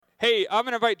Hey, I'm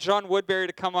going to invite John Woodbury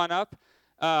to come on up.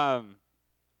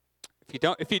 If you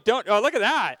don't, oh, look at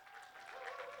that.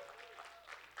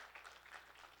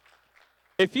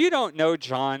 If you don't know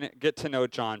John, get to know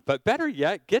John. But better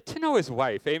yet, get to know his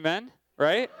wife. Amen?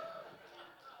 Right?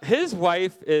 His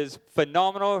wife is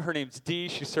phenomenal. Her name's Dee.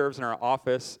 She serves in our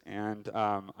office, and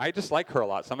I just like her a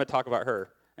lot, so I'm going to talk about her.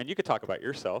 And you could talk about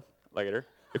yourself later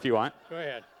if you want. Go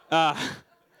ahead.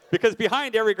 Because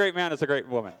behind every great man is a great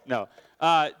woman. No.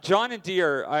 John and Dee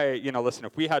are, listen,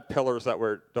 if we had pillars that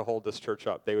were to hold this church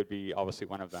up, they would be obviously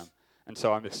one of them. And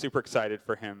so I'm super excited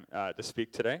for him to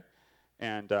speak today.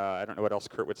 And I don't know what else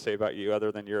Kurt would say about you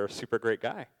other than you're a super great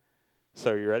guy.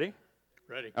 So you ready?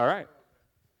 Ready. All right.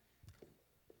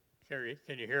 Carrie,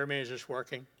 can you hear me? Is this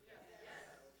working?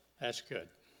 That's good.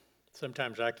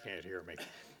 Sometimes I can't hear me.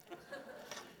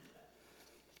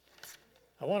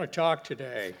 I want to talk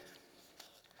today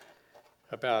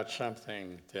about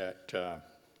something that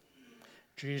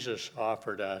Jesus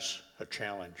offered us a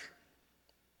challenge.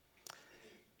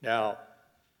 Now,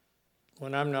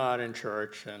 when I'm not in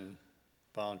church and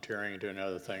volunteering and doing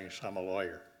other things, I'm a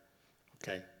lawyer.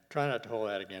 Okay? Try not to hold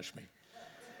that against me.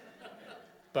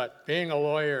 But being a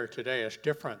lawyer today is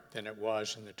different than it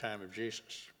was in the time of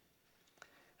Jesus.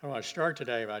 I want to start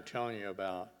today by telling you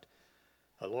about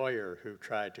a lawyer who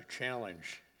tried to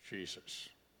challenge Jesus.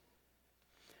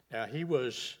 Now, he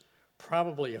was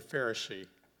probably a Pharisee.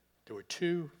 There were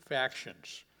two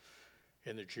factions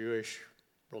in the Jewish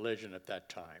religion at that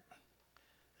time,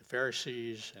 the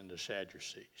Pharisees and the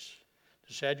Sadducees.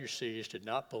 The Sadducees did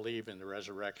not believe in the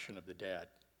resurrection of the dead.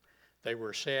 They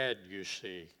were sad, you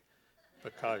see,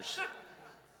 because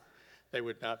they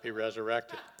would not be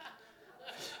resurrected.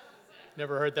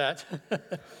 Never heard that?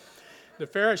 The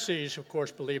Pharisees, of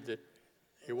course, believed that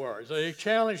he was. So they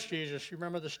challenged Jesus. You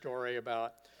remember the story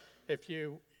about if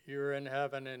you're in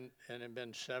heaven and had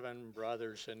been 7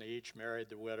 brothers and they each married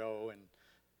the widow, and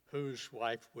whose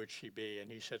wife would she be? And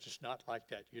he says, it's not like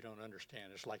that. You don't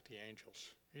understand. It's like the angels.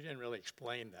 He didn't really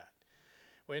explain that.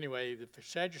 Well, anyway, the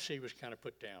Sadducee was kind of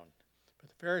put down. But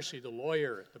the Pharisee, the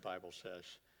lawyer, the Bible says,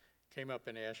 came up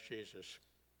and asked Jesus,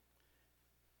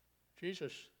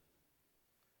 Jesus,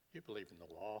 you believe in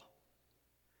the law.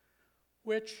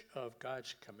 Which of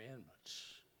God's commandments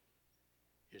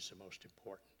is the most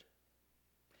important?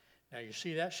 Now, you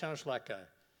see, that sounds like a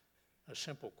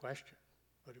simple question,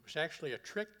 but it was actually a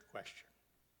trick question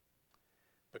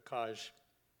because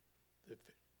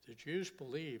the Jews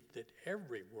believed that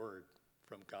every word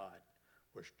from God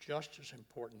was just as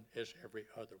important as every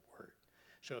other word.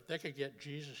 So if they could get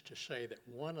Jesus to say that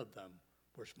one of them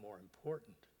was more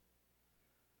important,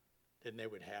 then they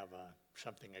would have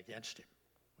something against him,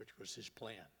 which was his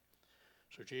plan.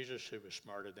 So Jesus, who was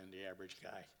smarter than the average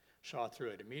guy, saw through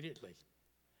it immediately,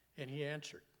 and he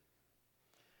answered.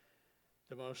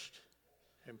 The most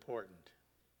important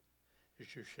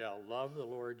is you shall love the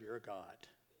Lord your God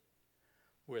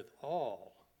with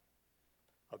all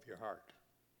of your heart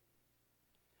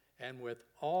and with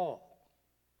all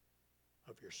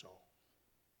of your soul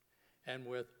and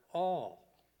with all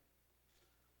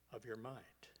of your mind.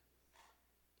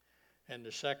 And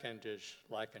the second is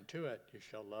like unto it, you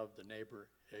shall love the neighbor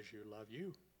as you love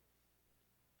you.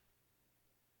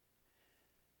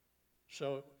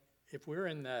 So if we're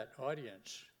in that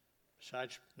audience,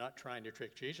 besides not trying to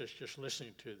trick Jesus, just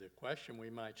listening to the question, we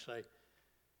might say,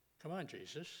 come on,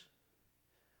 Jesus,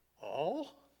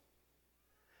 all?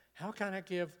 How can I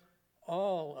give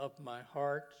all of my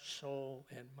heart, soul,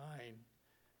 and mind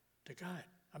to God?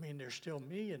 I mean, there's still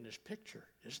me in this picture,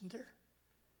 isn't there?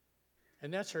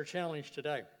 And that's our challenge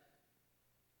today.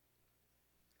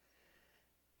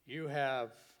 You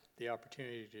have the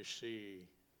opportunity to see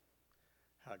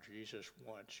how Jesus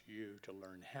wants you to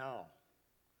learn how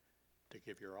to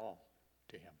give your all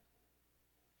to him.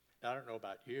 Now, I don't know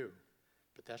about you,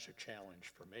 but that's a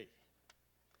challenge for me.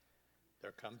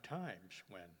 There come times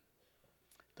when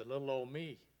the little old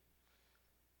me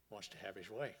wants to have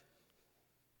his way.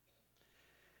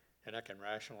 And I can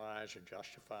rationalize and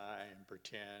justify and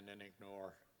pretend and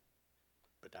ignore,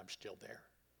 but I'm still there.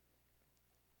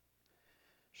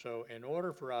 So in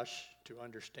order for us to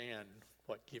understand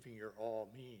what giving your all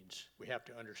means, we have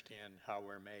to understand how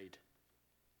we're made.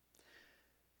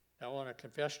 Now, I want to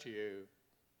confess to you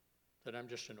that I'm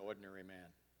just an ordinary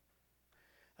man.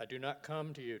 I do not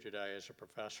come to you today as a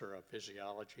professor of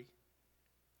physiology,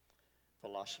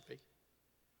 philosophy,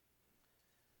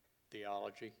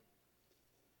 theology,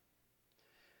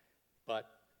 but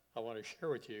I want to share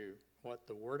with you what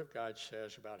the Word of God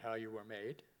says about how you were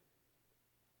made,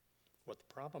 what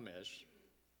the problem is,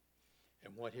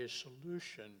 and what his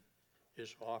solution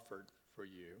is offered for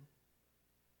you,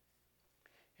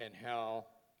 and how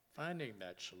finding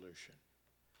that solution,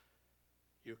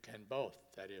 you can both,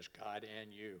 that is God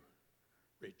and you,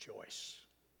 rejoice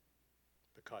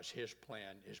because his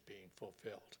plan is being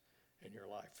fulfilled in your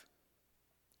life.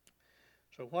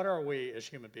 So what are we as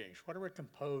human beings? What are we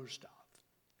composed of?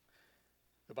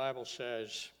 The Bible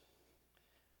says,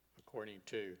 according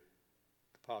to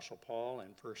the Apostle Paul in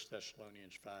 1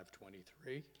 Thessalonians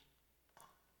 5:23,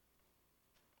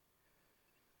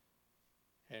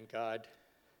 and God,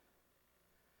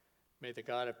 may the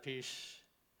God of peace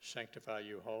sanctify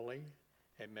you wholly,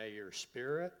 and may your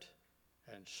spirit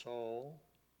and soul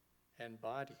and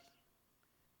body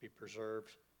be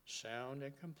preserved sound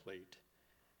and complete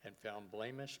and found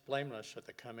blameless at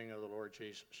the coming of the Lord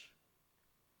Jesus.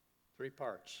 3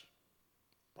 parts: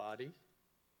 body,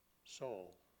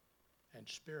 soul, and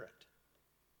spirit.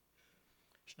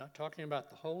 It's not talking about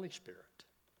the Holy Spirit.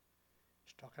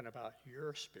 It's talking about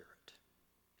your spirit,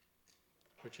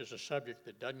 which is a subject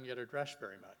that doesn't get addressed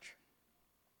very much.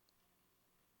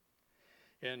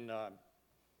 In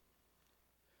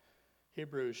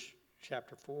Hebrews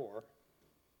chapter 4,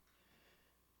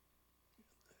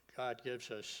 God gives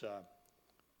us,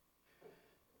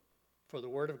 for the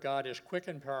word of God is quick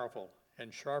and powerful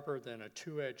and sharper than a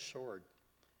two-edged sword,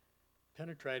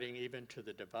 penetrating even to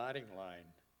the dividing line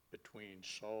between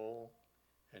soul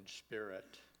and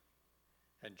spirit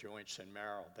and joints and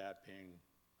marrow, that being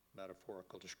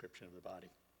metaphorical description of the body.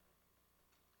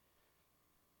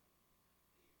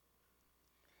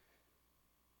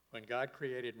 When God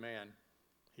created man,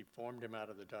 he formed him out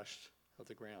of the dust of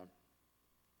the ground.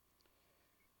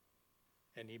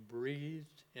 And he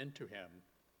breathed into him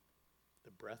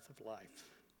the breath of life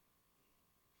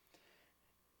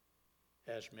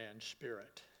as man's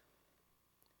spirit.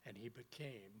 And he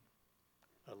became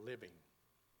a living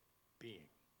being,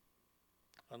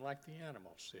 unlike the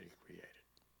animals that he created.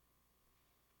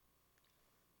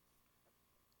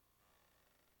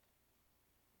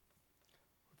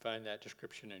 We find that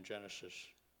description in Genesis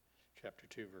chapter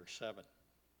 2, verse 7.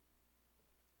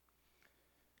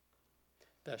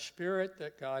 The spirit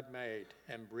that God made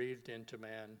and breathed into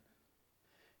man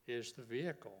is the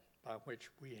vehicle by which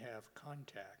we have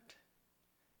contact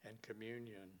and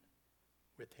communion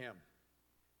with him,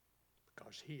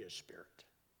 because he is spirit.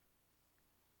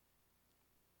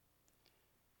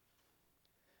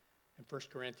 In 1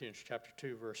 Corinthians chapter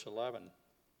 2, verse 11,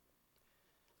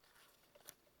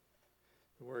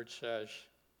 the word says,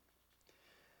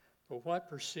 "For what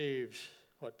perceives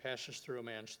what passes through a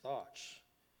man's thoughts,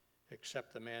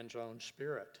 except the man's own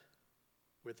spirit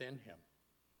within him?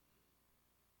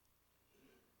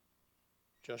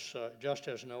 Just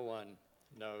as no one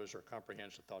knows or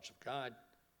comprehends the thoughts of God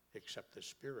except the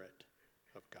Spirit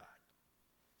of God."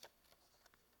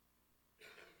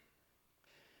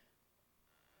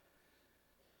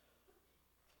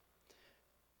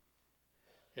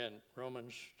 In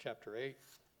Romans chapter 8,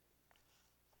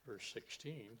 verse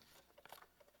 16,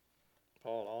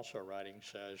 Paul, also writing,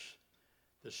 says,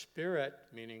 "The Spirit,"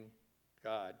 meaning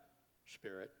God,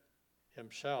 Spirit,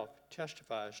 himself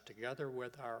testifies together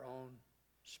with our own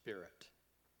spirit,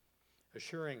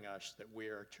 assuring us that we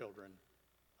are children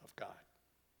of God.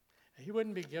 And he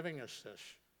wouldn't be giving us this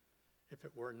if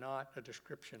it were not a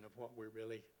description of what we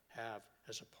really have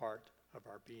as a part of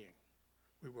our being.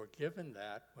 We were given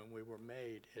that when we were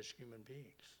made as human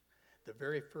beings. The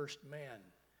very first man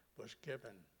was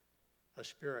given a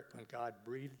spirit when God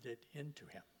breathed it into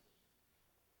him.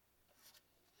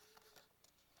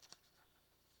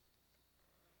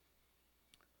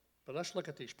 But let's look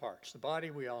at these parts. The body,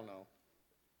 we all know.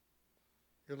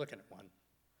 You're looking at one,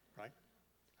 right?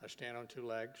 I stand on 2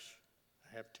 legs.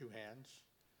 I have 2 hands.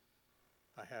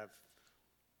 I have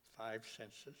 5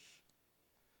 senses.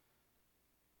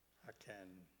 I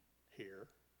can hear.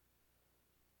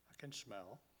 I can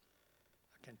smell.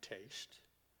 I can taste.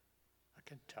 I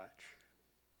can touch.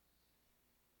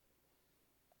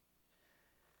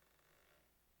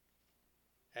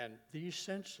 And these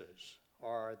senses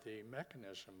are the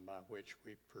mechanism by which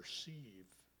we perceive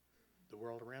the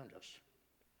world around us.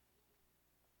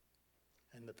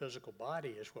 And the physical body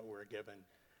is what we're given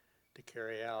to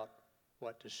carry out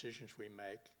what decisions we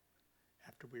make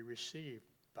after we receive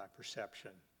by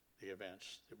perception the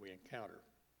events that we encounter.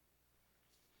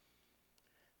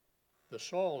 The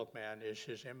soul of man is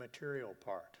his immaterial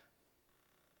part.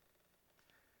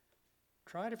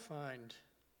 Try to find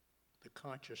the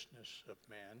consciousness of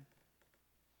man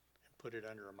and put it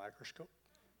under a microscope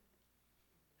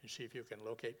and see if you can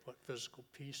locate what physical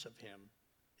piece of him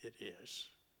it is.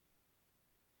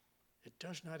 It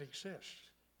does not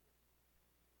exist.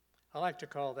 I like to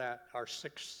call that our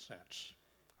 6th sense,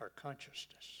 our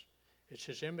consciousness. It's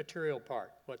his immaterial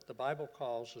part, what the Bible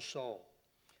calls the soul.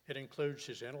 It includes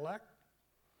his intellect,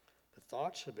 the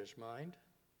thoughts of his mind,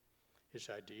 his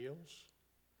ideals,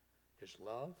 his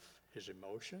love, his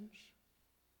emotions,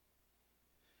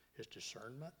 his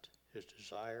discernment, his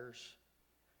desires,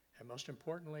 and most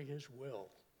importantly, his will,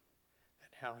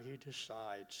 and how he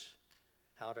decides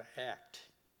how to act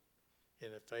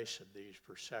in the face of these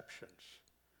perceptions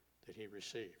that he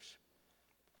receives.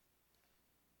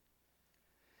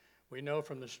 We know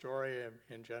from the story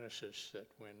in Genesis that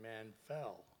when man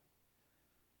fell,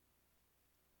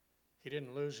 he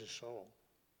didn't lose his soul.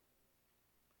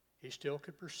 He still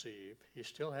could perceive. He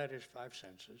still had his five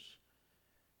senses.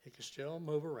 He could still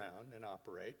move around and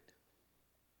operate.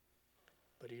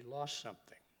 But he lost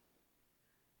something.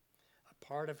 A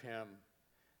part of him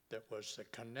that was the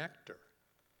connector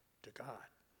to God.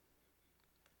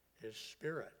 His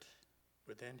spirit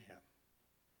within him.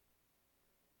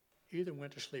 Either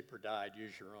went to sleep or died,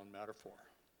 use your own metaphor.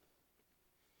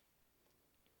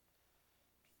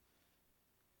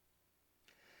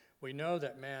 We know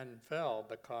that man fell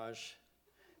because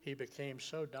he became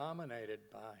so dominated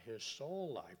by his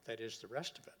soul life, that is the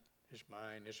rest of it, his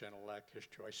mind, his intellect, his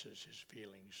choices, his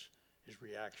feelings, his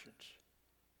reactions,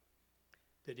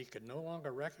 that he could no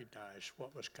longer recognize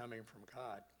what was coming from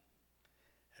God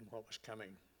and what was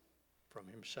coming from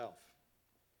himself.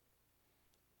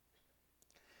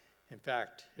 In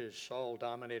fact, his soul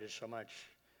dominated so much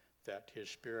that his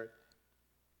spirit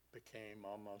became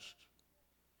almost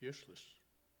useless,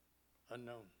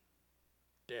 unknown,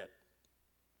 dead.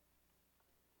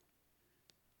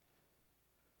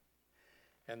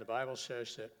 And the Bible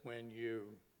says that when you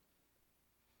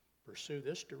pursue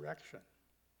this direction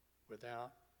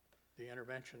without the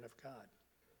intervention of God,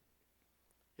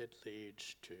 it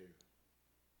leads to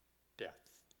death.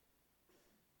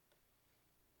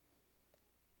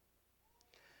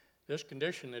 This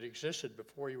condition that existed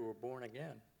before you were born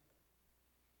again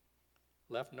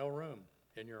left no room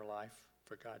in your life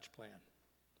for God's plan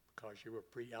because you were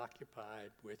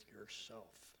preoccupied with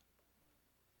yourself.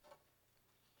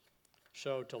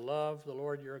 So to love the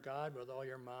Lord your God with all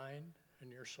your mind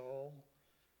and your soul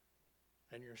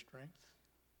and your strength,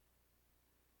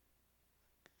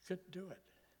 couldn't do it.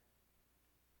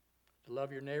 To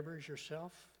love your neighbor as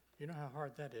yourself, you know how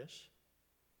hard that is.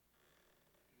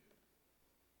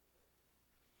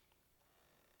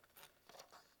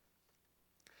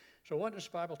 So what does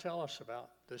the Bible tell us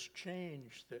about this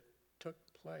change that took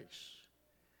place,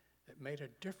 that made a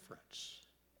difference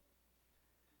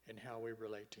in how we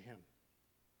relate to him?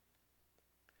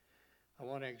 I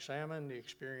want to examine the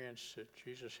experience that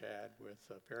Jesus had with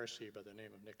a Pharisee by the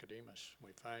name of Nicodemus.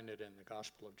 We find it in the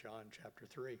Gospel of John, chapter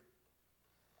 3,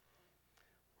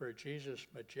 where Jesus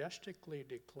majestically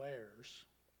declares,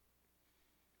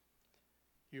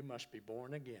 "You must be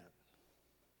born again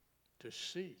to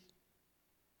see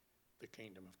the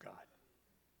kingdom of God."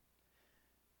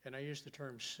 And I use the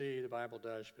term see, the Bible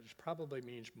does, but it probably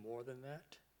means more than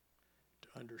that.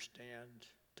 To understand,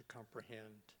 to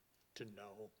comprehend, to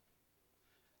know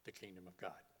the kingdom of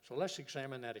God. So let's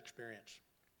examine that experience.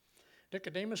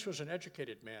 Nicodemus was an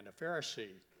educated man, a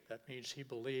Pharisee. That means he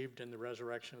believed in the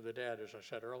resurrection of the dead, as I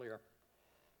said earlier.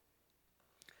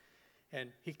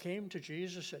 And he came to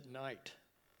Jesus at night,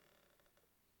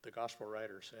 the gospel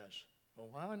writer says. Well,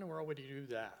 why in the world would he do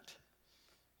that?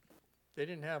 They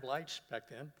didn't have lights back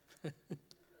then. It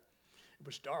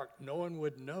was dark. No one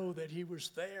would know that he was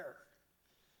there.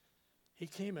 He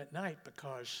came at night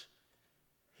because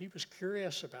he was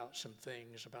curious about some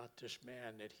things about this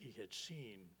man that he had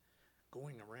seen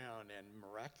going around, and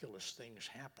miraculous things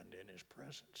happened in his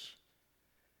presence.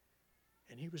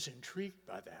 And he was intrigued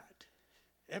by that.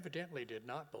 Evidently did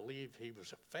not believe he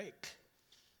was a fake,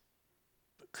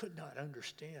 but could not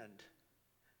understand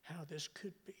how this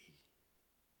could be.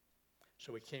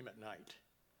 So he came at night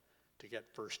to get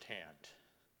firsthand.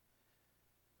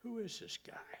 Who is this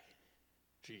guy?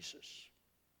 Jesus.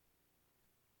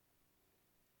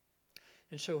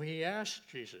 And so he asked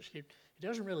Jesus. He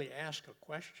doesn't really ask a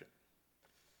question.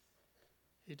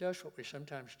 He does what we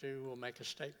sometimes do. We'll make a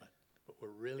statement, but we're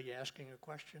really asking a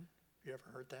question. You ever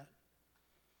heard that?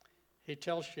 He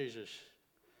tells Jesus,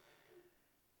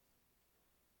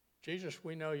 "Jesus,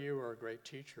 we know you are a great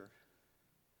teacher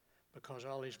because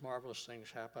all these marvelous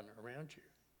things happen around you.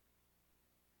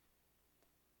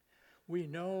 We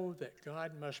know that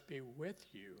God must be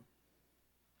with you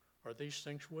or these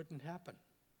things wouldn't happen."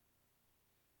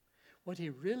 What he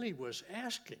really was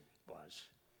asking was,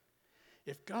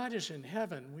 if God is in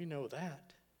heaven, we know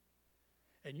that,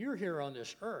 and you're here on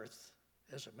this earth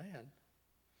as a man,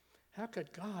 how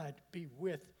could God be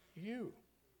with you?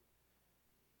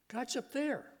 God's up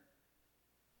there.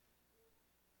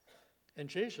 And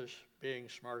Jesus, being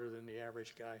smarter than the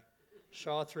average guy,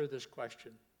 saw through this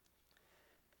question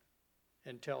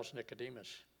and tells Nicodemus,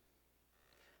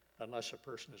 unless a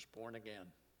person is born again,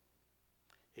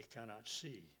 he cannot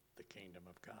see the kingdom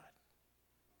of God.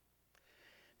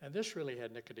 And this really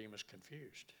had Nicodemus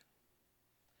confused.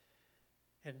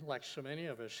 And like so many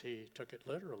of us, he took it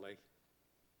literally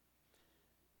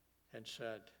and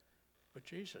said, but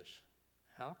Jesus,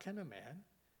 how can a man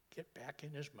get back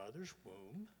in his mother's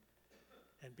womb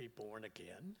and be born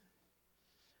again?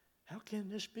 How can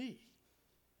this be?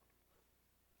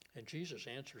 And Jesus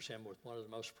answers him with one of the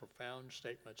most profound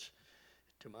statements,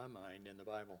 to my mind, in the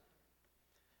Bible.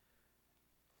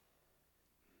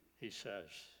 He says,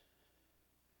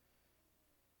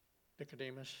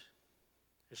 Nicodemus,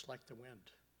 it's like the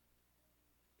wind.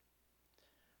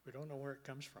 We don't know where it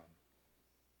comes from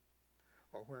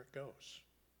or where it goes.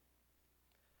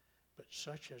 But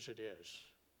such as it is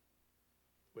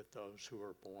with those who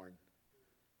are born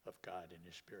of God in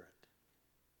his Spirit.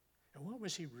 And what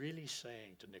was he really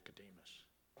saying to Nicodemus?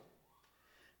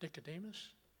 Nicodemus,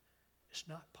 it's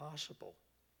not possible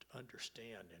to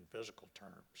understand in physical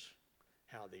terms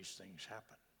how these things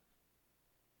happen.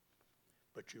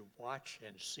 But you watch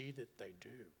and see that they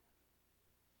do.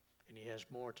 And he has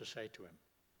more to say to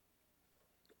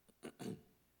him.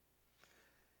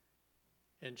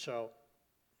 And so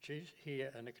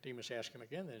Nicodemus asked him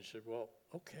again, and he said, well,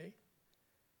 okay,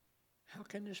 how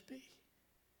can this be?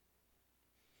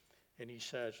 And he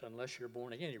says, unless you're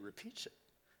born again, he repeats it,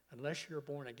 unless you're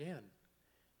born again,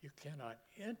 you cannot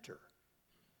enter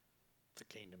the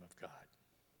kingdom of God.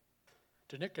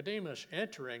 To Nicodemus,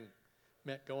 entering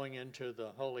meant going into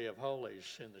the Holy of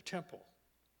Holies in the temple,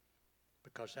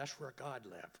 because that's where God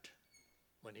lived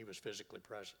when he was physically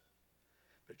present.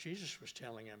 But Jesus was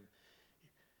telling him,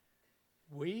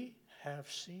 we have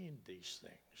seen these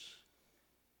things.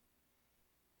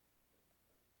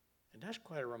 And that's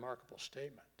quite a remarkable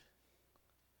statement,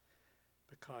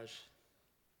 because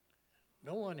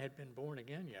no one had been born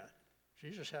again yet.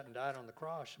 Jesus hadn't died on the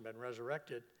cross and been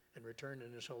resurrected and returned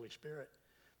in his Holy Spirit.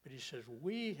 But he says,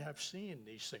 we have seen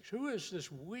these things. Who is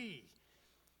this we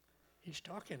he's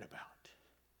talking about?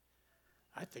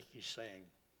 I think he's saying,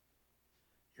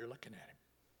 you're looking at him.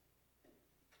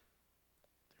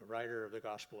 The writer of the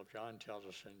Gospel of John tells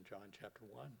us in John chapter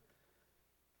 1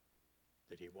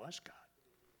 that he was God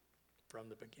from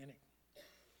the beginning.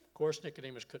 Of course,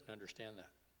 Nicodemus couldn't understand that.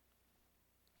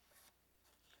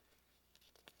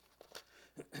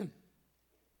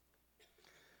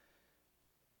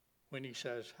 When he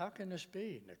says, how can this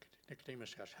be?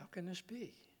 Nicodemus asks, how can this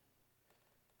be?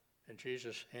 And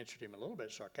Jesus answered him a little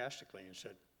bit sarcastically and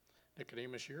said,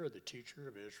 Nicodemus, you're the teacher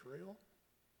of Israel,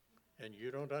 and you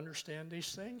don't understand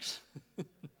these things?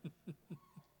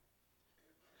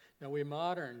 Now, we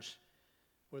moderns,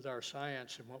 with our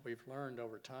science and what we've learned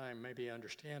over time, maybe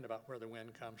understand about where the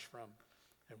wind comes from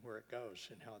and where it goes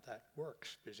and how that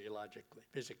works physiologically,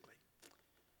 physically.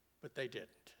 But they didn't.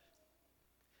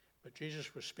 But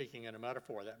Jesus was speaking in a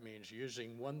metaphor. That means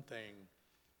using one thing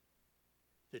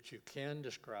that you can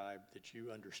describe, that you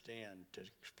understand, to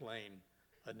explain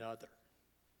another.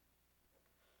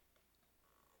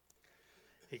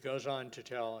 He goes on to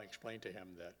explain to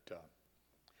him that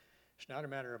it's not a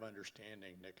matter of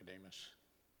understanding, Nicodemus.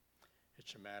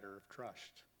 It's a matter of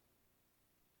trust.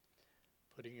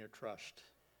 Putting your trust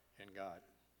in God.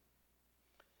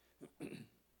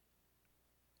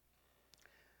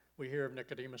 We hear of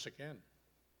Nicodemus again.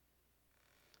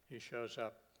 He shows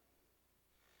up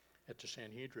at the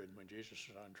Sanhedrin when Jesus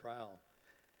is on trial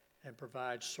and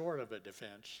provides sort of a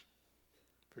defense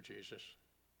for Jesus.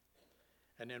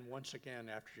 And then once again,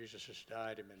 after Jesus has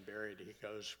died and been buried, he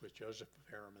goes with Joseph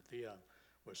of Arimathea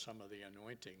with some of the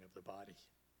anointing of the body.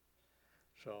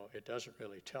 So it doesn't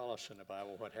really tell us in the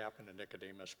Bible what happened to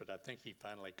Nicodemus, but I think he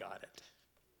finally got it.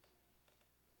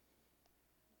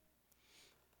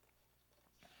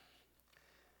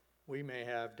 We may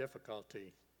have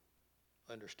difficulty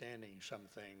understanding some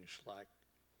things, like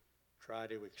try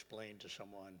to explain to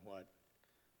someone what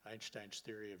Einstein's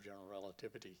theory of general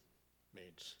relativity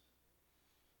means.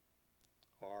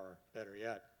 Or better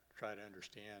yet, try to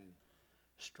understand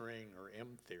string or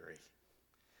M theory,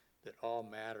 that all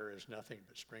matter is nothing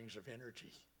but strings of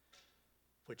energy,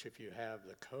 which if you have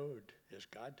the code as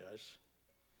God does,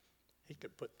 he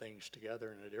could put things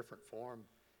together in a different form,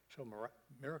 so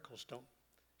miracles don't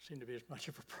seem to be as much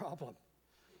of a problem.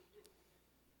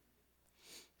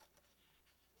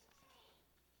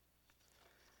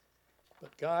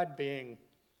 But God, being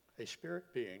a spirit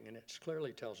being, and it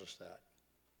clearly tells us that,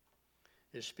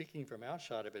 is speaking from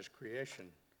outside of his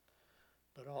creation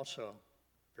but also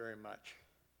very much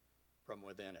from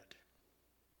within it.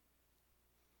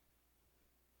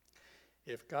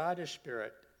 If God is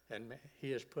spirit, and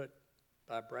he has put,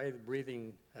 by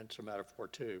breathing, that's a metaphor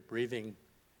too, breathing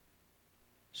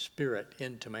spirit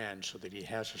into man so that he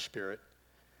has a spirit,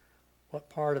 what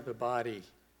part of the body,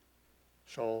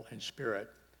 soul, and spirit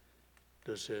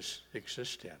does this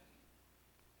exist in?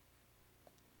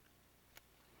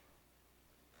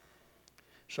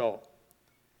 So,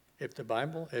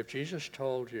 if Jesus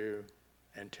told you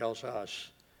and tells us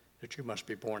that you must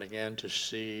be born again to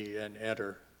see and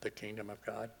enter the kingdom of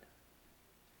God,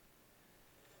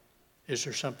 is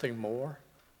there something more?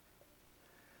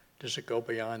 Does it go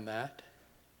beyond that?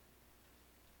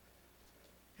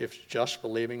 If just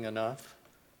believing enough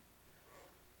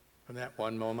from that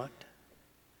one moment,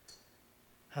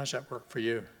 how does that work for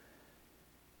you?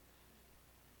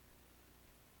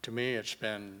 To me, it's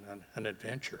been an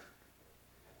adventure.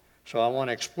 So I want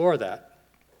to explore that.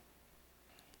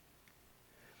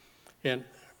 And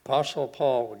Apostle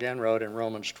Paul again wrote in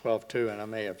Romans 12:2, and I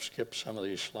may have skipped some of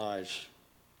these slides.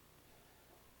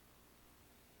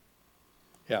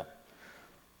 Yeah.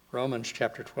 Romans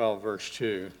chapter 12, verse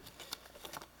 2.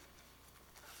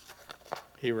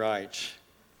 He writes,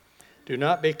 "Do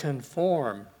not be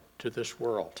conformed to this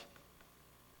world,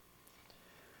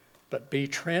 but be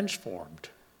transformed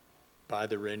by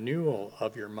the renewal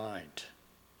of your mind,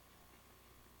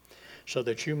 so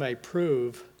that you may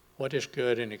prove what is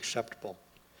good and acceptable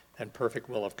and perfect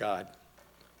will of God,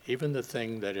 even the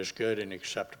thing that is good and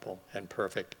acceptable and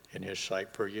perfect in his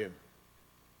sight for you."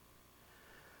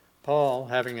 Paul,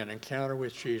 having an encounter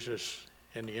with Jesus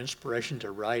and the inspiration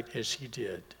to write as he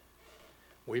did,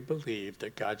 we believe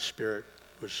that God's Spirit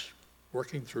was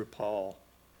working through Paul's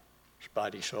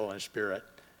body, soul, and spirit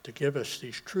to give us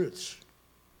these truths.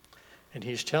 And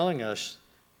he's telling us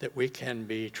that we can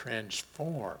be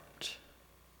transformed.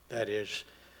 That is,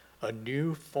 a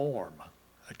new form,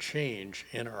 a change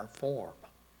in our form.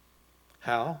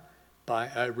 How? By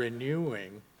a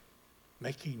renewing,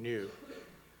 making new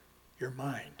your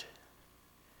mind,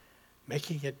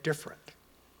 making it different.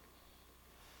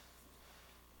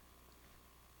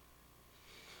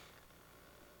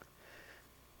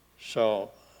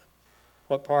 So,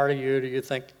 what part of you do you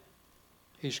think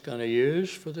he's going to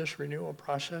use for this renewal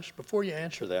process? Before you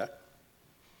answer that,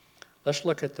 let's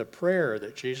look at the prayer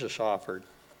that Jesus offered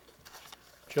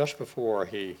just before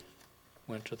he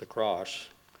went to the cross.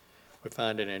 We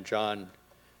find it in John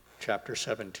chapter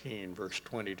 17, verse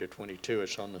 20 to 22.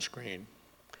 It's on the screen.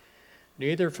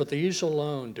 "Neither for these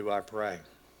alone do I pray,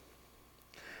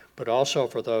 but also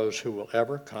for those who will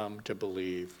ever come to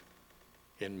believe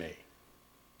in me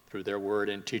through their word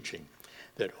and teaching,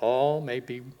 that all may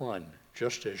be one,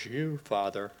 just as you,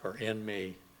 Father, are in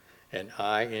me, and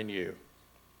I in you,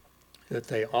 that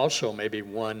they also may be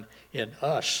one in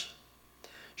us,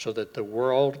 so that the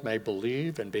world may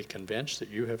believe and be convinced that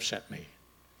you have sent me.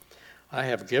 I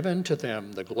have given to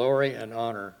them the glory and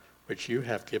honor which you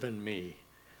have given me,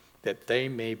 that they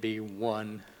may be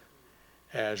one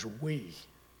as we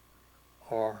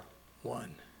are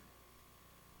one."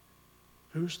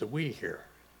 Who's the we here?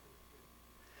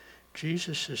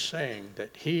 Jesus is saying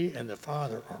that he and the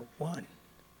Father are one.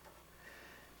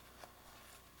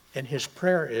 And his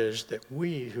prayer is that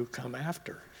we who come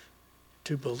after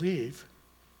to believe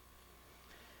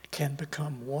can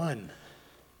become one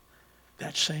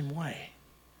that same way.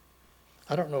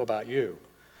 I don't know about you,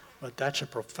 but that's a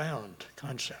profound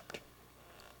concept.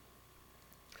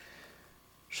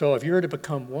 So if you're to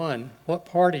become one, what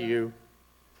part of you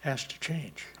has to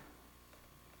change?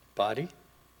 Body,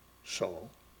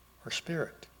 soul, or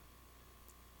spirit?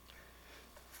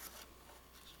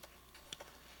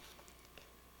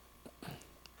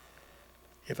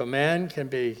 If a man can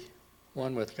be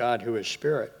one with God who is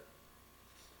spirit,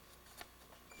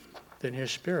 then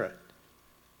his spirit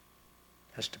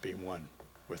has to be one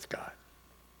with God.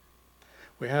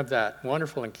 We have that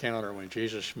wonderful encounter when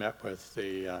Jesus met with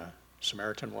the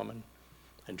Samaritan woman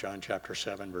in John chapter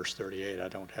 7, verse 38. I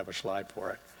don't have a slide for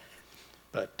it.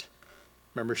 But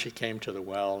remember, she came to the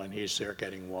well and he's there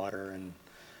getting water, and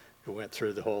we went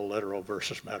through the whole literal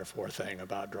versus metaphor thing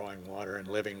about drawing water and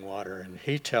living water. And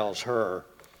he tells her,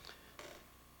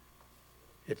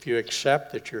 if you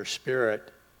accept that your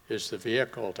spirit is the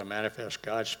vehicle to manifest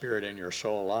God's Spirit in your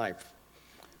soul life,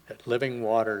 that living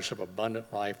waters of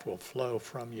abundant life will flow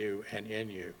from you and in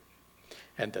you,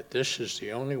 and that this is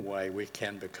the only way we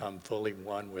can become fully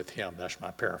one with him. That's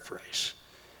my paraphrase.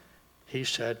 He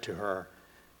said to her,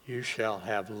 you shall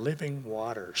have living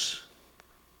waters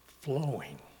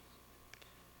flowing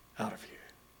out of you.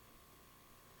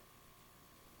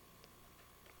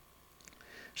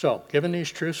 So, given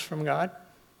these truths from God,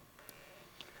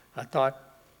 I thought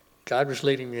God was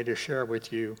leading me to share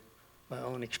with you my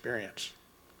own experience.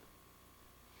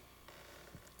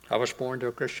 I was born to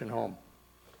a Christian home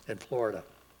in Florida.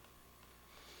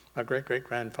 My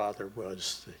great-great-grandfather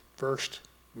was the first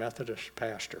Methodist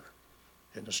pastor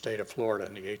in the state of Florida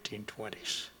in the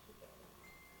 1820s.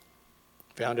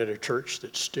 Founded a church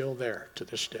that's still there to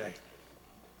this day.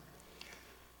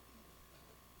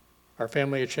 Our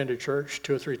family attended church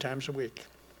 2 or 3 times a week.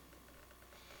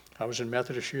 I was in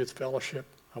Methodist Youth Fellowship.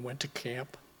 I went to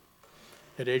camp.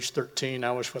 At age 13,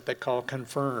 I was what they call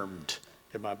confirmed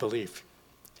in my belief.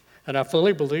 And I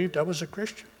fully believed I was a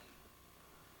Christian.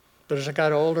 But as I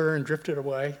got older and drifted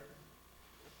away,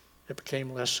 it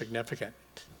became less significant.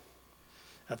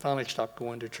 I finally stopped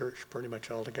going to church pretty much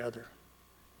altogether.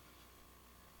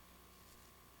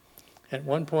 At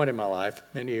one point in my life,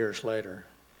 many years later,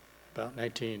 about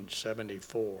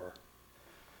 1974,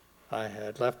 I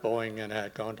had left Boeing and I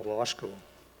had gone to law school.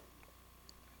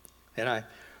 And I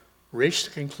reached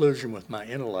the conclusion with my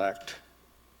intellect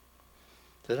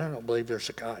that I don't believe there's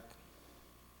a God.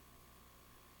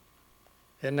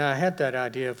 And I had that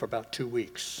idea for about 2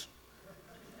 weeks.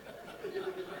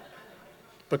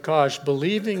 Because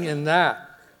believing in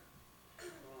that,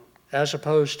 as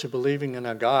opposed to believing in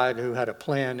a God who had a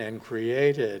plan and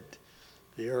created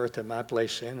the earth and my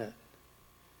place in it,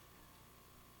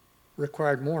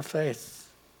 required more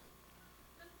faith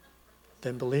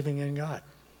than believing in God.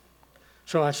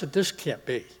 So I said, this can't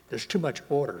be. There's too much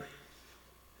order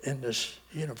in this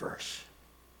universe.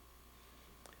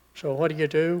 So what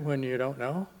do when you don't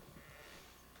know?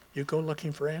 You go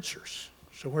looking for answers.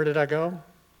 So where did I go?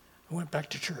 I went back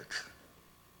to church.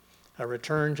 I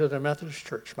returned to the Methodist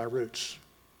Church, my roots,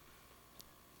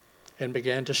 and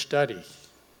began to study,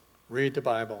 read the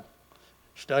Bible,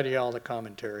 study all the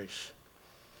commentaries,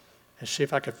 and see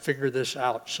if I could figure this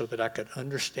out so that I could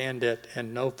understand it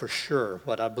and know for sure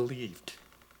what I believed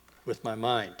with my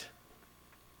mind.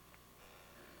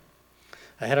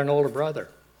 I had an older brother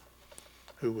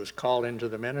who was called into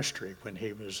the ministry when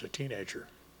he was a teenager.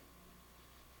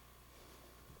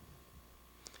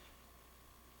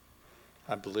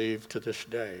 I believe to this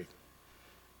day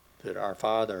that our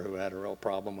father, who had a real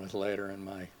problem with later in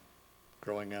my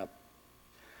growing up,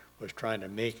 was trying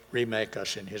to remake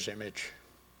us in his image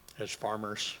as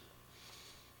farmers.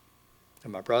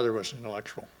 And my brother was an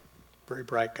intellectual, very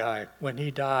bright guy. When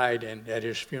he died and at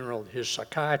his funeral, his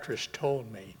psychiatrist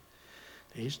told me,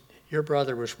 your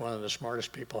brother was one of the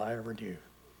smartest people I ever knew.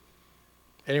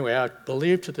 Anyway, I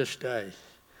believe to this day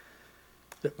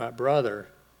that my brother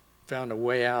found a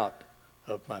way out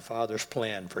of my father's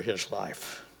plan for his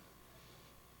life,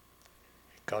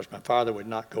 because my father would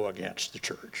not go against the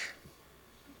church.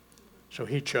 So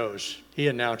he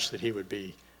announced that he would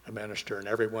be a minister, and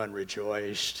everyone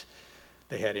rejoiced.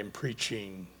 They had him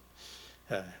preaching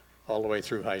all the way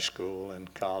through high school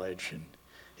and college, and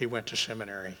he went to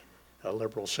seminary, a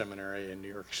liberal seminary in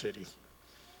New York City.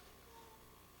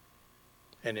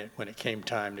 And when it came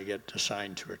time to get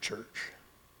assigned to a church,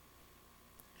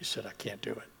 he said, I can't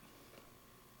do it.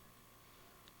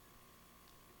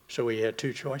 So he had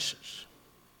 2 choices.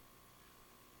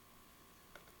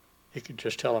 He could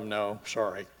just tell him, no,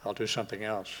 sorry, I'll do something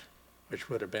else, which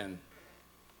would have been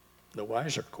the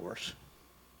wiser course.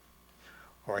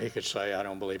 Or he could say, I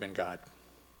don't believe in God.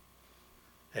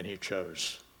 And he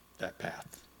chose that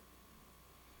path.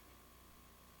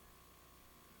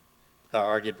 I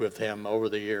argued with him over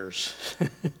the years,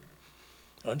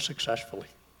 unsuccessfully.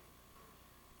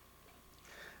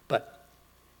 But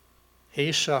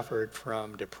he suffered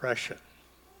from depression,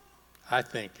 I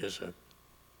think, is a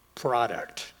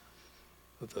product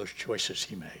of those choices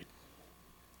he made.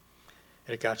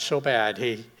 And it got so bad,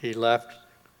 he left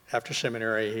after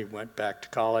seminary. He went back to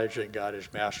college and got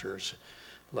his master's,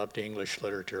 loved English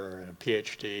literature, and a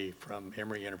PhD from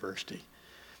Emory University.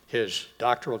 His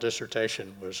doctoral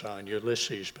dissertation was on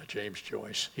Ulysses by James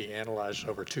Joyce. He analyzed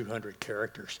over 200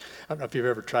 characters. I don't know if you've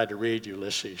ever tried to read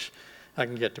Ulysses. I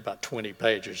can get to about 20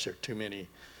 pages. There are too many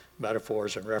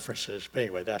metaphors and references. But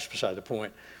anyway, that's beside the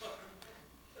point.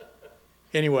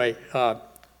 Anyway,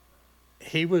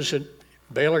 he was at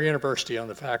Baylor University on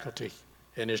the faculty,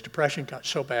 and his depression got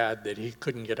so bad that he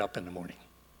couldn't get up in the morning.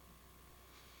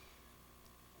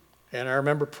 And I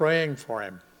remember praying for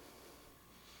him,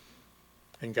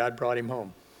 and God brought him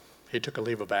home. He took a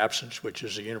leave of absence, which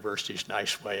is the university's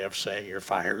nice way of saying you're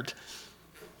fired,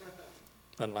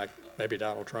 unlike maybe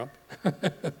Donald Trump.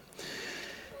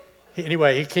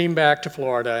 Anyway, he came back to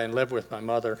Florida and lived with my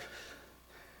mother,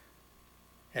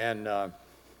 and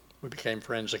we became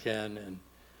friends again,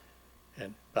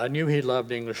 And I knew he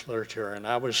loved English literature, and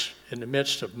I was in the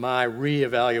midst of my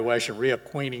reevaluation,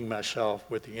 reacquainting myself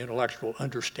with the intellectual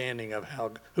understanding of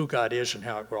who God is and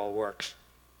how it all works.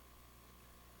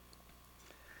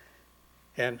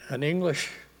 And an English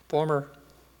former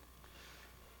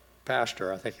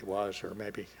pastor, I think he was, or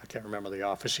maybe, I can't remember the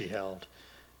office he held,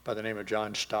 by the name of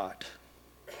John Stott,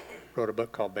 wrote a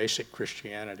book called Basic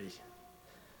Christianity,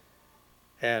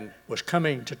 and was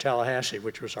coming to Tallahassee,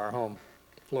 which was our home,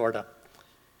 Florida.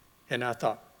 And I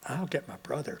thought, I'll get my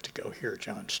brother to go hear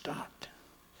John Stott.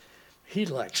 He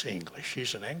likes English.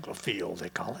 He's an Anglophile, they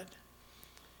call it.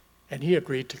 And he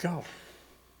agreed to go.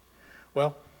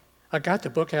 Well, I got the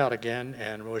book out again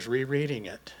and was rereading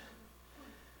it,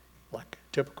 like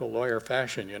typical lawyer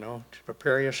fashion, to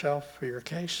prepare yourself for your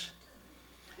case.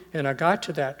 And I got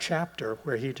to that chapter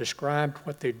where he described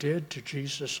what they did to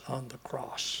Jesus on the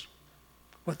cross,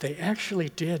 what they actually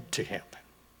did to him.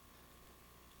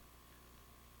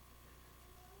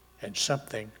 And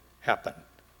something happened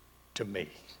to me.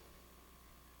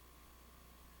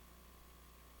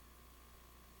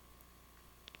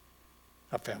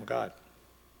 I found God.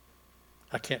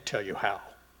 I can't tell you how.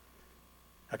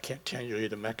 I can't tell you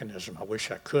the mechanism. I wish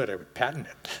I could. I would patent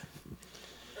it.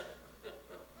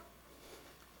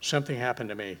 Something happened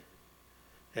to me,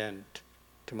 and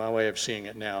to my way of seeing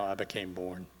it now, I became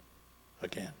born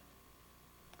again.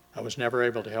 I was never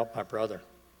able to help my brother,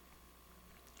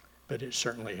 but it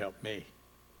certainly helped me.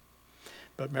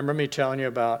 But remember me telling you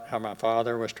about how my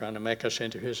father was trying to make us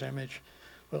into his image?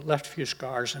 Well, it left a few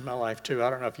scars in my life too.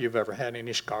 I don't know if you've ever had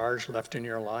any scars left in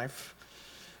your life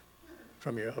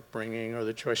from your upbringing or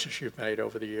the choices you've made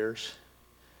over the years.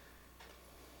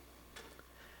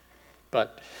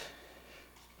 But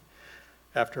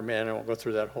after, I won't go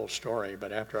through that whole story,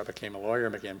 but after I became a lawyer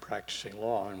and began practicing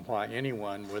law, and why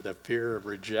anyone with a fear of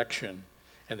rejection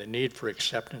and the need for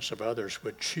acceptance of others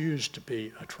would choose to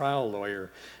be a trial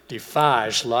lawyer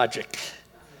defies logic,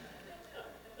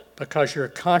 because you're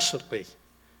constantly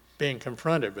being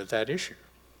confronted with that issue.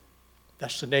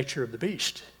 That's the nature of the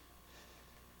beast.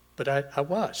 But I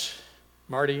was.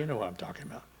 Marty, you know what I'm talking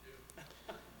about.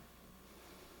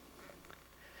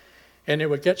 And it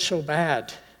would get so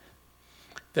bad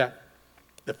that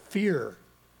the fear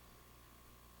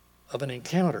of an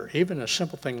encounter, even a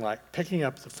simple thing like picking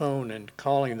up the phone and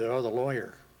calling the other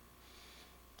lawyer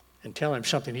and telling him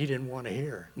something he didn't want to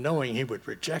hear, knowing he would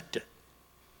reject it,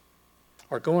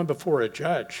 or going before a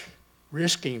judge,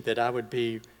 risking that I would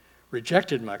be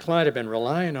rejected, my client had been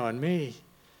relying on me,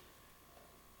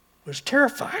 was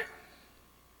terrifying.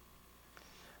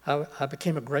 I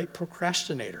became a great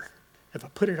procrastinator. If I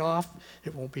put it off,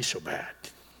 it won't be so bad.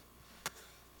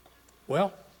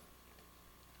 Well,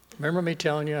 remember me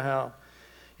telling you how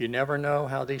you never know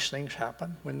how these things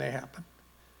happen when they happen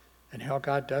and how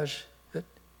God does it?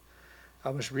 I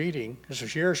was reading, this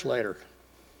was years later,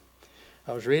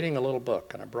 I was reading a little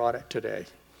book, and I brought it today,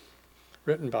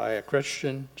 written by a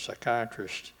Christian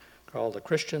psychiatrist called The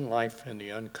Christian Life in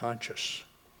the Unconscious.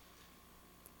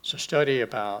 It's a study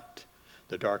about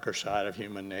the darker side of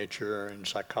human nature and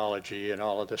psychology and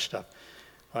all of this stuff.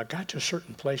 Well, I got to a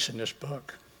certain place in this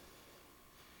book,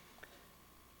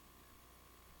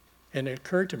 and it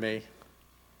occurred to me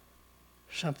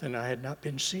something I had not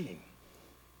been seeing.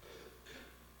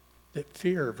 That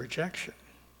fear of rejection,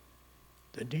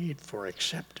 the need for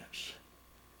acceptance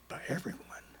by everyone,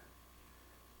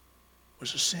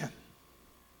 was a sin.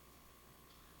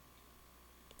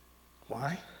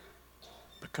 Why?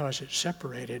 Because it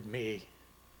separated me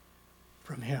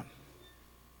from him.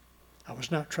 I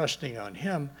was not trusting on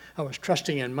him. I was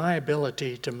trusting in my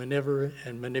ability to maneuver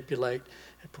and manipulate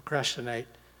and procrastinate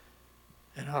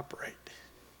and operate.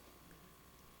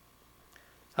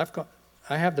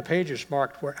 I have the pages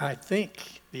marked where I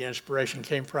think the inspiration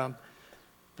came from,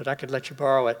 but I could let you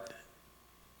borrow it.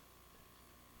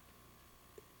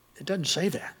 It doesn't say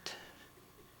that,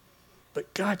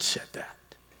 but God said that.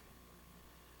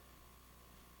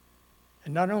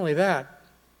 And not only that,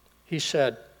 he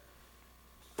said,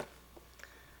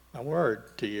 my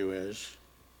word to you is,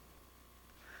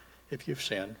 if you've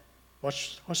sinned,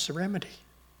 what's the remedy?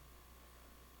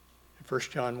 1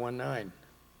 John 1:9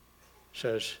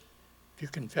 says, if you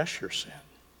confess your sin,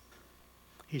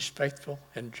 he's faithful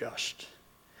and just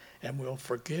and will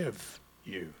forgive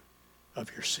you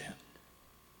of your sin.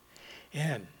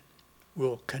 And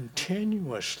will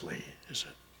continuously, as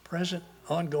a present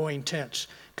ongoing tense,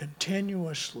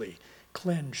 continuously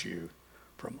cleanse you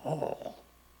from all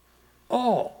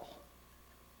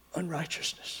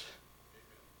unrighteousness.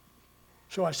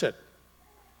 So I said,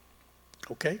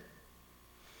 okay,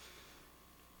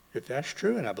 if that's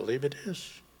true, and I believe it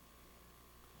is,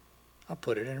 I'll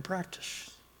put it into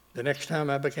practice. The next time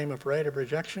I became afraid of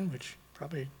rejection, which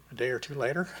probably a day or two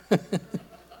later,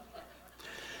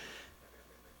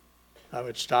 I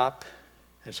would stop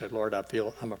and say, Lord,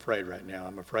 I'm afraid right now.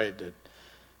 I'm afraid that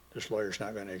this lawyer's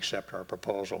not going to accept our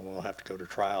proposal and we'll have to go to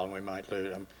trial and we might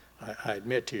lose. I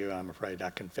admit to you, I'm afraid. I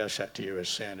confess that to you as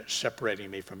sin. It's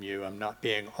separating me from you. I'm not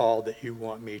being all that you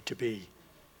want me to be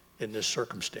in this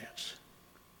circumstance.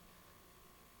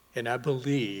 And I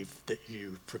believe that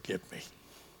you forgive me.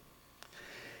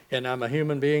 And I'm a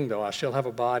human being, though. I still have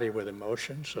a body with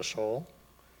emotions, a soul.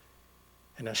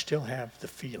 And I still have the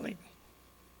feeling.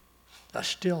 I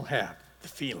still have the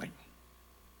feeling.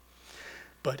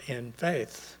 But in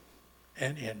faith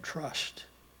and in trust,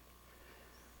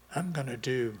 I'm going to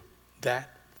do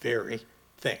that very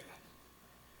thing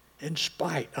in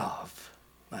spite of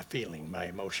my feeling, my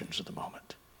emotions of the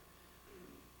moment.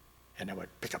 And I would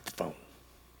pick up the phone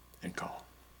and call.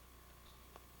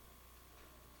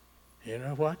 You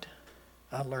know what?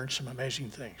 I learned some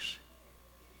amazing things.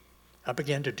 I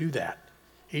began to do that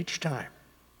each time.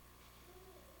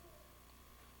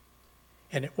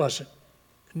 And it wasn't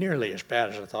nearly as bad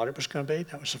as I thought it was going to be.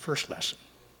 That was the first lesson.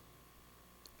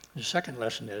 The second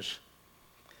lesson is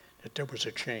that there was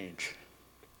a change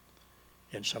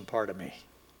in some part of me.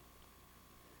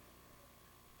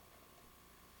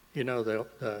 You know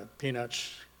the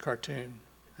Peanuts cartoon?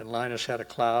 And Linus had a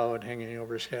cloud hanging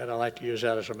over his head. I like to use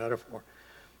that as a metaphor.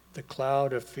 The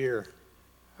cloud of fear,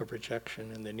 of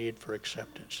rejection, and the need for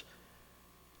acceptance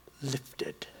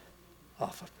lifted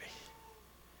off of me.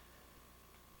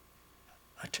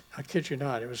 I kid you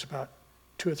not, it was about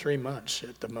 2 or 3 months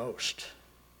at the most.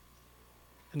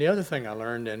 And the other thing I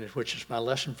learned, and which is my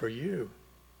lesson for you,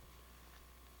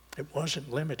 it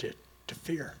wasn't limited to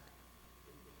fear.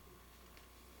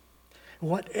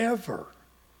 Whatever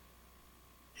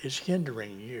is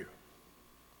hindering you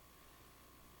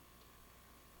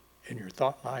in your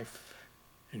thought life,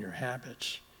 in your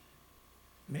habits,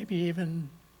 maybe even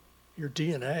your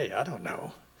DNA, I don't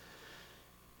know.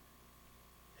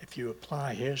 If you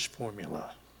apply his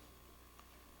formula,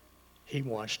 he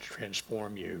wants to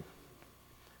transform you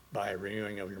by a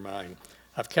renewing of your mind.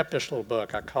 I've kept this little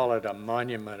book. I call it a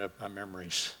monument of my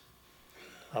memories.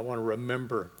 I want to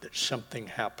remember that something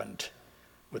happened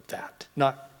with that.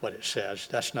 Not what it says.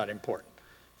 That's not important.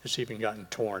 It's even gotten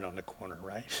torn on the corner,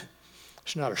 right?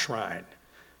 It's not a shrine,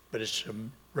 but it's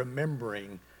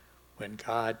remembering when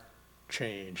God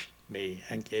changed me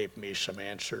and gave me some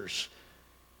answers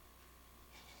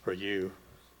for you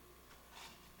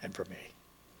and for me.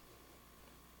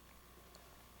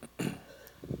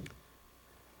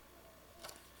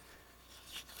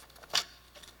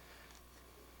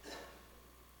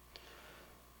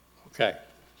 Okay.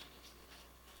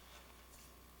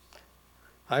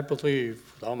 I believe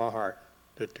with all my heart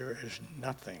that there is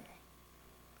nothing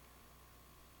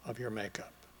of your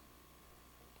makeup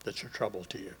that's a trouble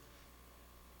to you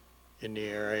in the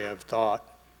area of thought,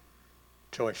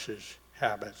 choices,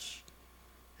 habits,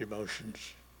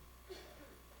 emotions,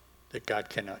 that God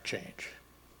cannot change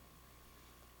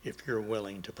if you're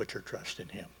willing to put your trust in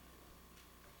him.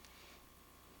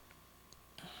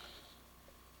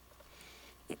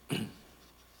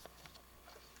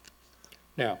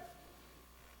 Now,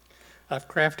 I've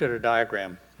crafted a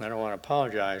diagram. I don't want to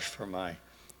apologize for my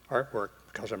artwork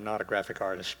because I'm not a graphic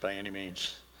artist by any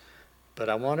means. But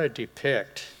I want to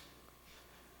depict,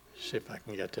 see if I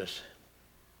can get this.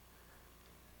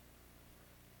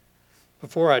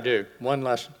 Before I do, one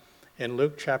lesson. In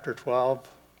Luke chapter 12,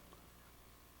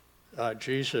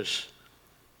 Jesus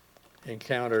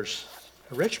encounters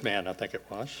a rich man, I think it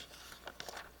was,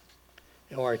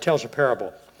 or he tells a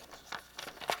parable.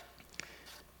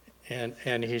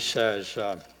 And he says,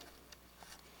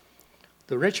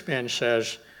 the rich man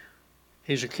says,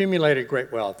 he's accumulated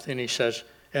great wealth, and he says,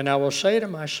 and I will say to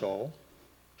my soul,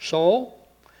 soul,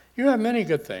 you have many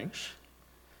good things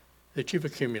that you've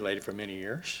accumulated for many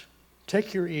years.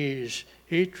 Take your ease,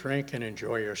 eat, drink, and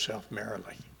enjoy yourself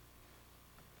merrily.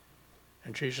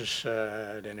 And Jesus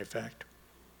said, in effect,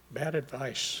 bad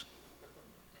advice.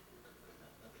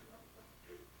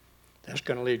 That's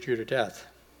going to lead you to death.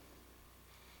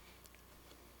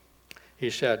 He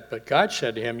said, but God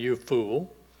said to him, you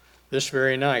fool, this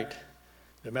very night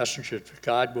the messenger of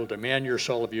God will demand your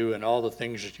soul of you, and all the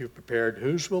things that you've prepared,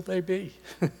 whose will they be?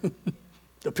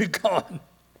 They'll be gone.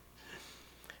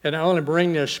 And I only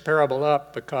bring this parable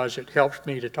up because it helps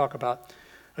me to talk about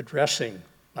addressing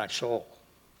my soul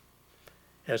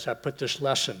as I put this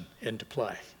lesson into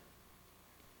play.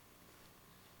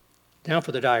 Now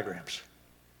for the diagrams.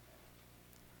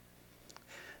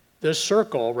 This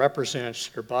circle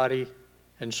represents your body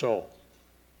and soul.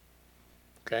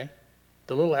 Okay?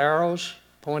 The little arrows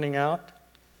pointing out.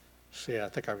 See, I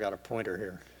think I've got a pointer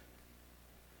here.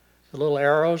 The little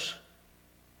arrows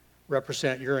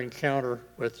represent your encounter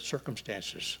with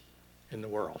circumstances in the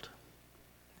world.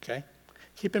 Okay?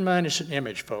 Keep in mind it's an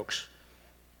image, folks.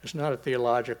 It's not a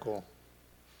theological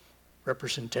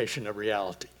representation of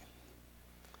reality.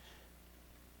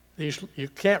 These, you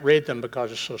can't read them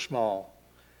because it's so small,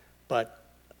 but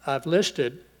I've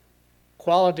listed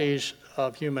qualities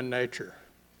of human nature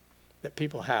that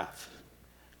people have.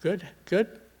 Good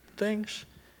things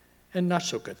and not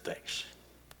so good things.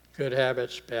 Good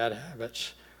habits, bad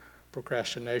habits,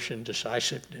 procrastination,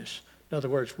 decisiveness. In other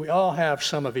words, we all have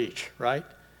some of each, right?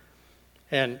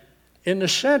 And in the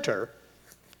center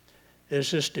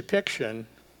is this depiction,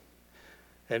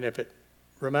 and if it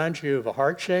reminds you of a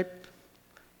heart shape,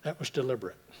 that was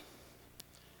deliberate.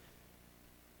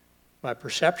 My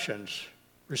perceptions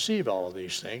receive all of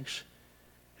these things,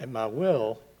 and my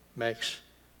will makes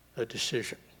a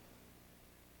decision.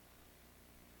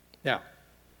 Now,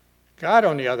 God,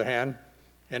 on the other hand,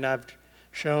 and I've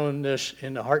shown this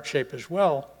in the heart shape as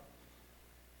well,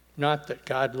 not that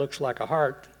God looks like a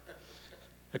heart,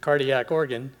 a cardiac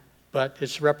organ, but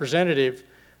it's representative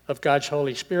of God's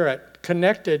Holy Spirit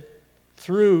connected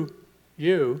through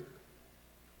you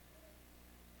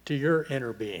to your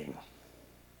inner being.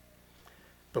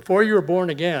 Before you were born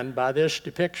again, by this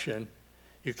depiction,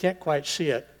 you can't quite see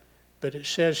it, but it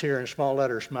says here in small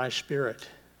letters, my spirit.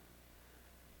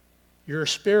 Your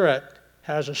spirit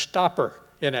has a stopper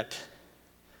in it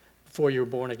before you were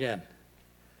born again.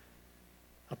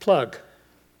 A plug.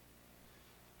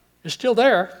 It's still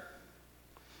there,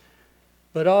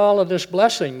 but all of this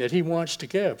blessing that he wants to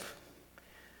give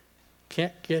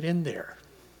can't get in there.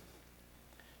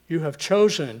 You have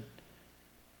chosen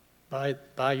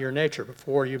by your nature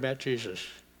before you met Jesus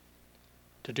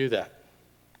to do that.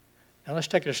 Now let's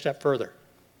take it a step further.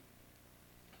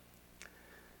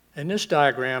 In this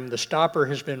diagram, the stopper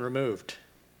has been removed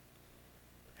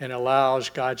and allows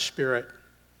God's Spirit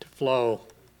to flow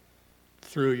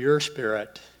through your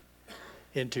spirit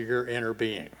into your inner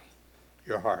being,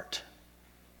 your heart.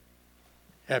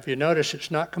 If you notice,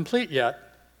 it's not complete yet.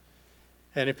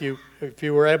 And if you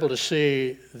were able to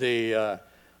see the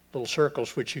little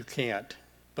circles, which you can't,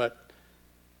 but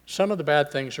some of the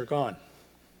bad things are gone.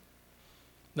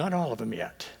 Not all of them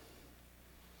yet,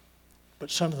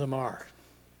 but some of them are.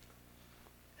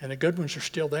 And the good ones are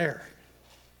still there.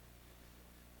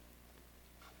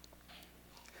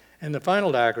 And the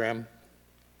final diagram,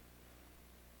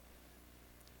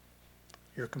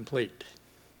 you're complete.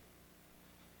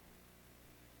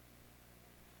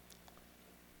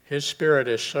 His spirit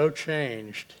is so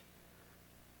changed,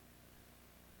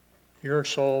 your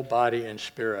soul, body, and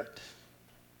spirit,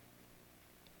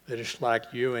 that it's like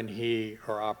you and he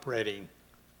are operating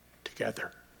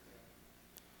together.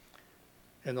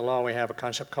 In the law, we have a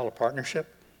concept called a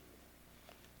partnership.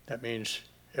 That means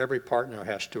every partner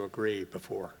has to agree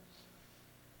before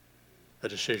a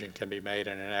decision can be made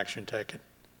and an action taken.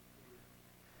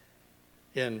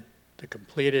 In the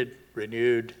completed,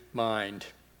 renewed mind,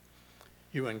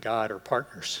 you and God are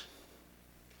partners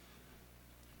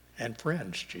and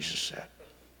friends, Jesus said.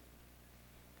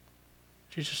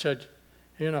 Jesus said,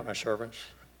 you're not my servants,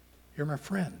 you're my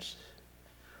friends.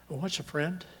 Well, what's a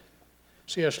friend?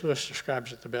 C.S. Lewis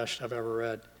describes it the best I've ever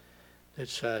read. It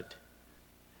said,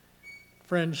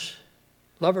 friends,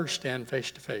 lovers stand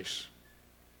face to face,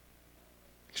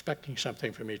 expecting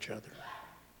something from each other.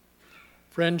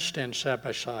 Friends stand side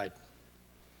by side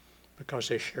because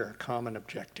they share a common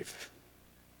objective.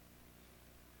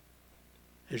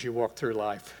 As you walk through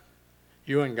life,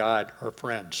 you and God are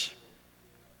friends.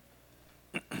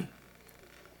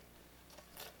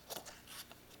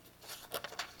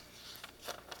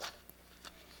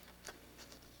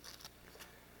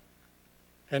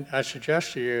 And I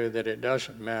suggest to you that it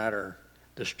doesn't matter.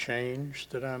 This change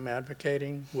that I'm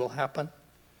advocating will happen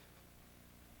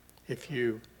if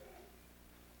you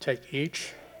take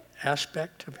each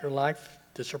aspect of your life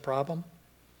that's a problem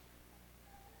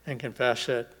and confess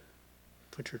it,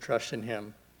 put your trust in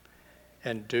him,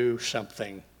 and do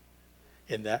something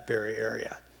in that very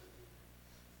area.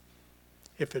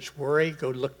 If it's worry,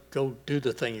 go do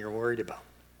the thing you're worried about.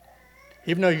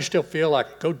 Even though you still feel like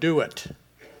it, go do it.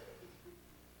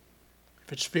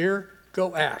 If it's fear,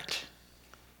 go act.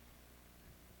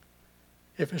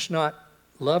 If it's not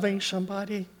loving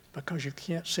somebody because you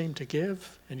can't seem to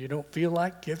give and you don't feel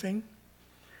like giving,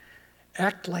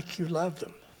 act like you love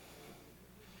them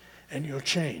and you'll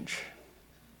change.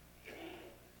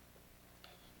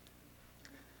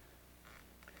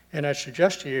 And I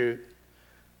suggest to you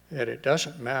that it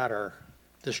doesn't matter,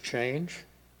 this change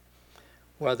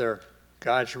whether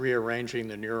God's rearranging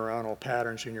the neuronal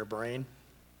patterns in your brain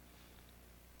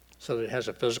so that it has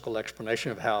a physical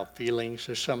explanation of how feelings,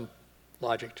 there's some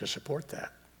logic to support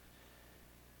that.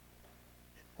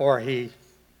 Or he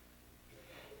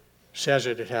says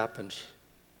it happens.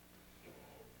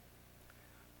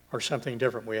 Or something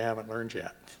different we haven't learned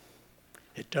yet.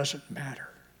 It doesn't matter.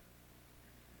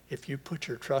 If you put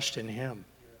your trust in him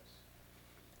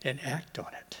and act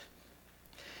on it,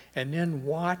 and then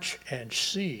watch and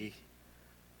see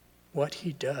what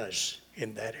he does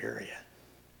in that area,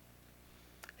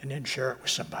 and then share it with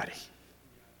somebody,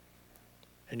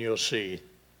 and you'll see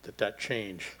that that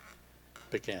change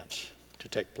begins to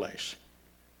take place.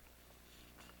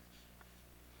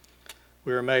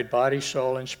 We were made body,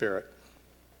 soul, and spirit.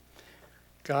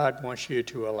 God wants you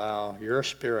to allow your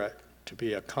spirit to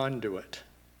be a conduit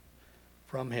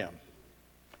from him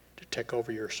to take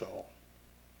over your soul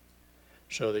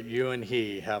so that you and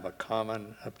he have a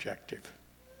common objective,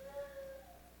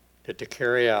 to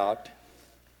carry out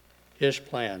his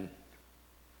plan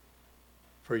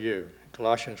for you.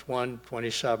 Colossians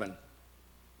 1:27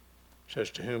 says,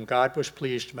 to whom God was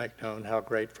pleased to make known how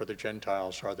great for the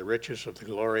Gentiles are the riches of the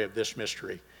glory of this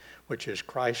mystery, which is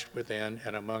Christ within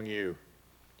and among you,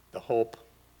 the hope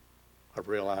of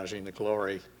realizing the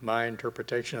glory. My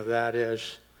interpretation of that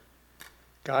is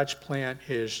God's plan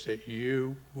is that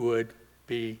you would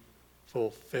be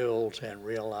fulfilled and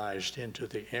realized into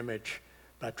the image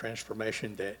by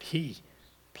transformation that he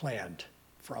planned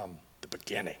from the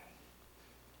beginning,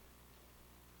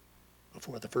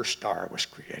 before the first star was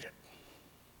created.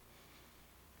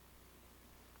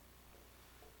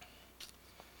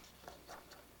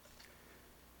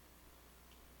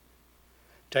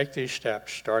 Take these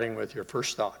steps, starting with your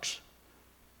first thoughts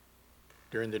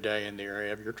during the day in the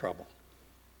area of your trouble.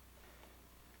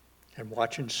 And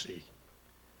watch and see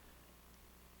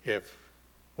if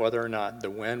whether or not the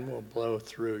wind will blow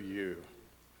through you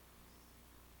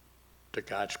to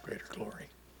God's greater glory.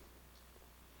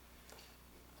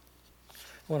 I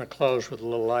want to close with a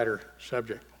little lighter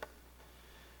subject.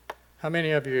 How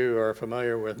many of you are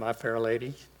familiar with My Fair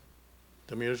Lady,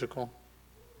 the musical,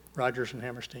 Rodgers and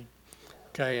Hammerstein?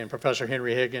 Okay, and Professor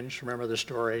Henry Higgins, remember the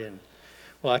story? And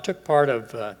well, I took part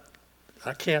of,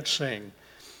 I can't sing,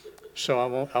 so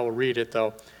I will read it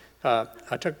though.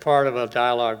 I took part of a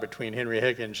dialogue between Henry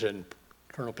Higgins and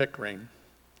Colonel Pickering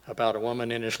about a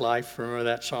woman in his life. Remember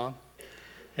that song?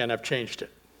 And I've changed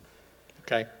it,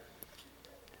 okay?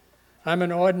 I'm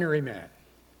an ordinary man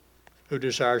who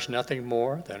desires nothing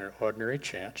more than an ordinary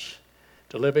chance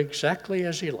to live exactly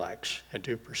as he likes and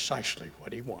do precisely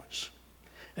what he wants.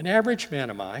 An average man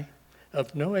am I,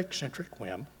 of no eccentric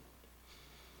whim,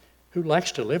 who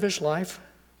likes to live his life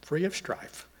free of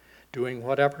strife, doing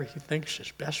whatever he thinks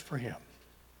is best for him.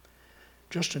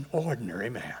 Just an ordinary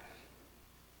man.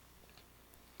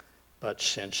 But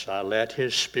since I let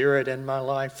his spirit in my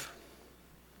life,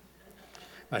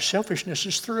 my selfishness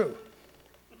is through.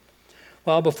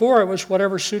 While before it was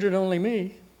whatever suited only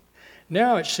me,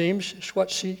 now it seems it's what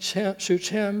suits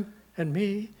him and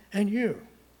me and you.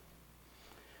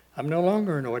 I'm no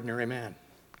longer an ordinary man.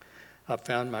 I've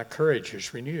found my courage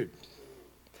is renewed.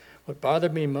 What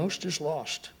bothered me most is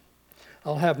lost.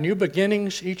 I'll have new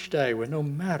beginnings each day with no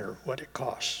matter what it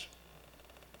costs.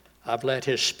 I've let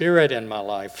his spirit in my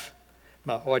life.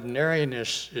 My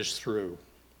ordinariness is through.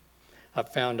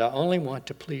 I've found I only want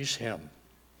to please him.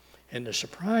 And the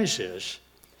surprise is,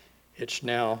 it's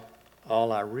now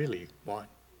all I really want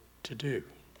to do.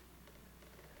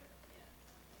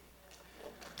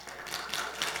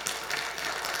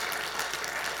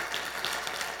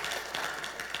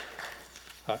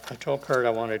 I told Kurt I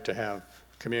wanted to have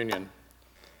communion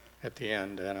at the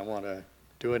end, and I want to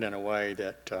do it in a way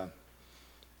that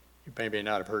you maybe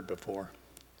not have heard before.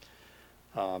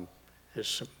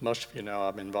 As most of you know,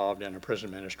 I'm involved in a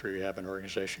prison ministry. We have an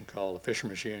organization called the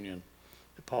Fishermen's Union.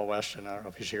 Paul Weston, I don't know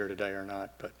if he's here today or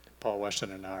not, but Paul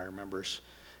Weston and I are members.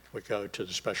 We go to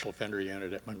the special offender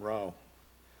unit at Monroe,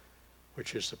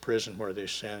 which is the prison where they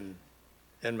send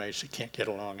inmates that can't get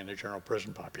along in the general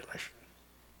prison population.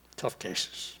 Tough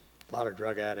cases. A lot of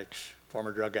drug addicts,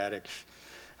 former drug addicts,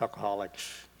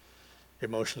 alcoholics,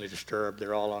 emotionally disturbed.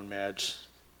 They're all on meds.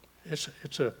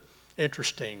 It's a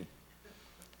interesting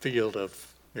field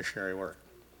of missionary work.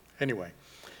 Anyway,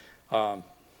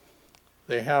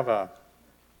 they have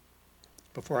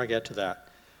before I get to that,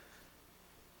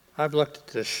 I've looked at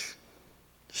this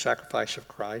sacrifice of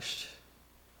Christ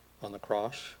on the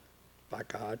cross by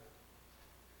God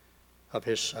of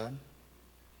his Son.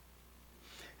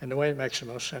 And the way it makes the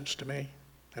most sense to me,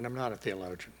 and I'm not a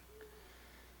theologian,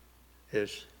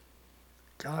 is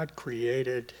God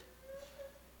created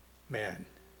man,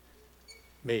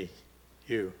 me,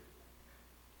 you,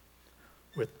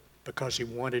 because he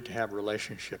wanted to have a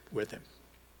relationship with him.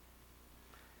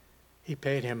 He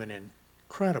paid him an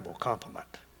incredible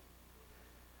compliment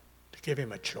to give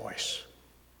him a choice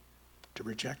to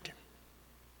reject him.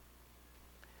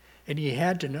 And he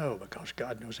had to know, because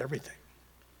God knows everything.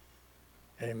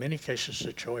 And in many cases,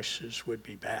 the choices would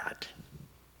be bad.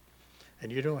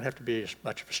 And you don't have to be as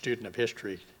much of a student of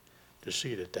history to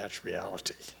see that that's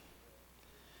reality.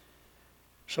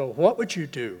 So what would you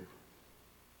do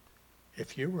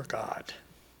if you were God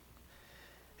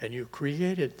and you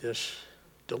created this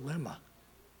dilemma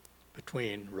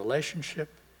between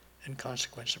relationship and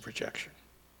consequence of rejection?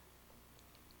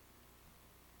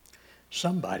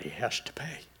 Somebody has to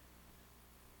pay.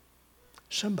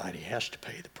 Somebody has to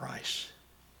pay the price.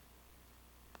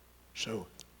 So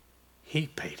he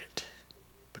paid it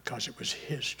because it was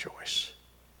his choice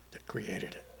that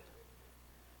created it.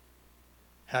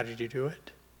 How did he do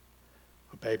it?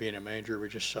 A baby in a manger, we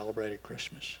just celebrated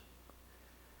Christmas.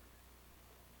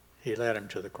 He led him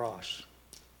to the cross.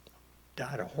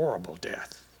 Died a horrible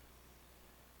death.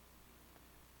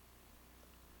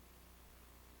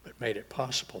 But made it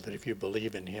possible that if you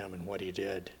believe in him and what he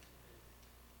did,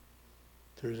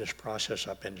 through this process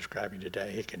I've been describing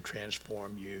today, he can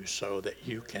transform you so that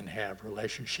you can have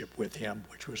relationship with him,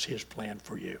 which was his plan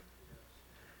for you.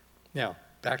 Now,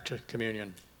 back to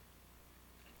communion.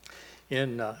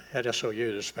 At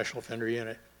SOU, the Special Offender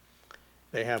Unit,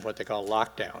 they have what they call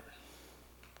lockdown.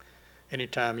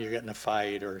 Anytime you get in a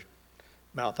fight or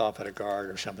mouth off at a guard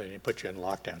or something, they put you in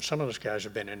lockdown. Some of those guys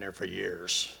have been in there for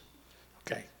years.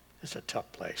 Okay, it's a tough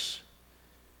place.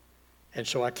 And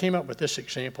so I came up with this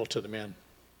example to the men.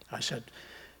 I said,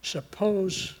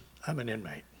 suppose I'm an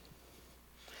inmate,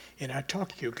 and I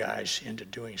talk you guys into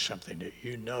doing something that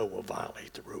you know will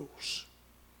violate the rules.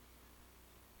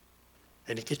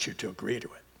 And it gets you to agree to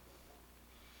it.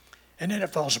 And then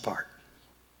it falls apart.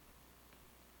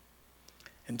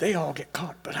 And they all get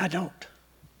caught, but I don't.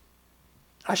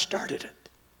 I started it.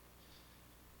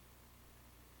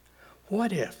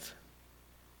 What if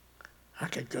I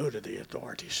could go to the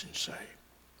authorities and say,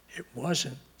 it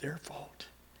wasn't their fault.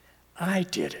 I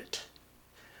did it.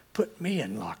 Put me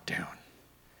in lockdown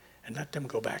and let them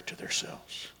go back to their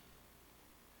cells.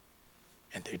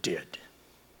 And they did.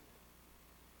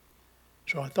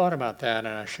 So I thought about that, and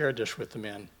I shared this with the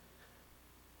men.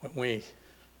 When we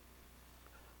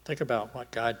think about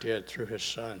what God did through his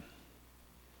Son,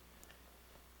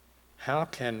 how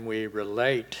can we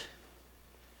relate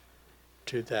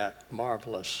to that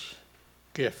marvelous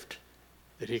gift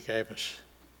that he gave us?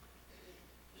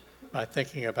 By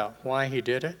thinking about why he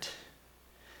did it,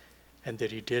 and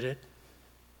that he did it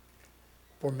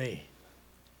for me.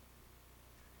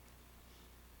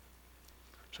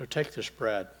 So take this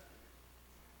bread,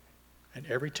 and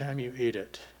every time you eat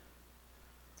it,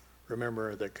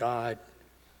 remember that God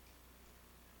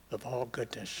of all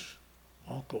goodness,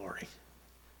 all glory,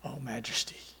 all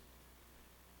majesty,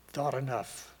 thought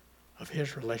enough of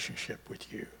his relationship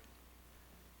with you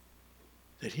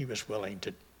that he was willing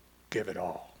to give it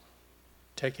all.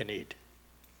 Take and eat.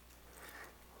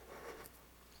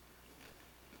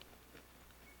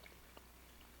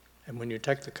 And when you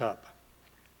take the cup,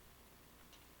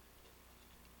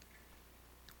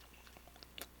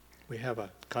 we have a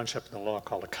concept in the law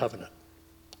called a covenant.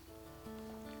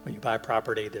 When you buy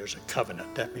property, there's a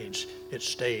covenant. That means it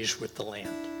stays with the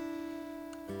land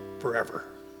forever.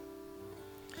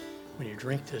 When you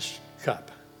drink this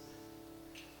cup,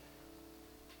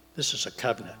 this is a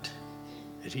covenant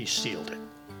that he sealed it.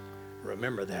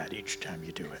 Remember that each time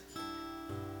you do it.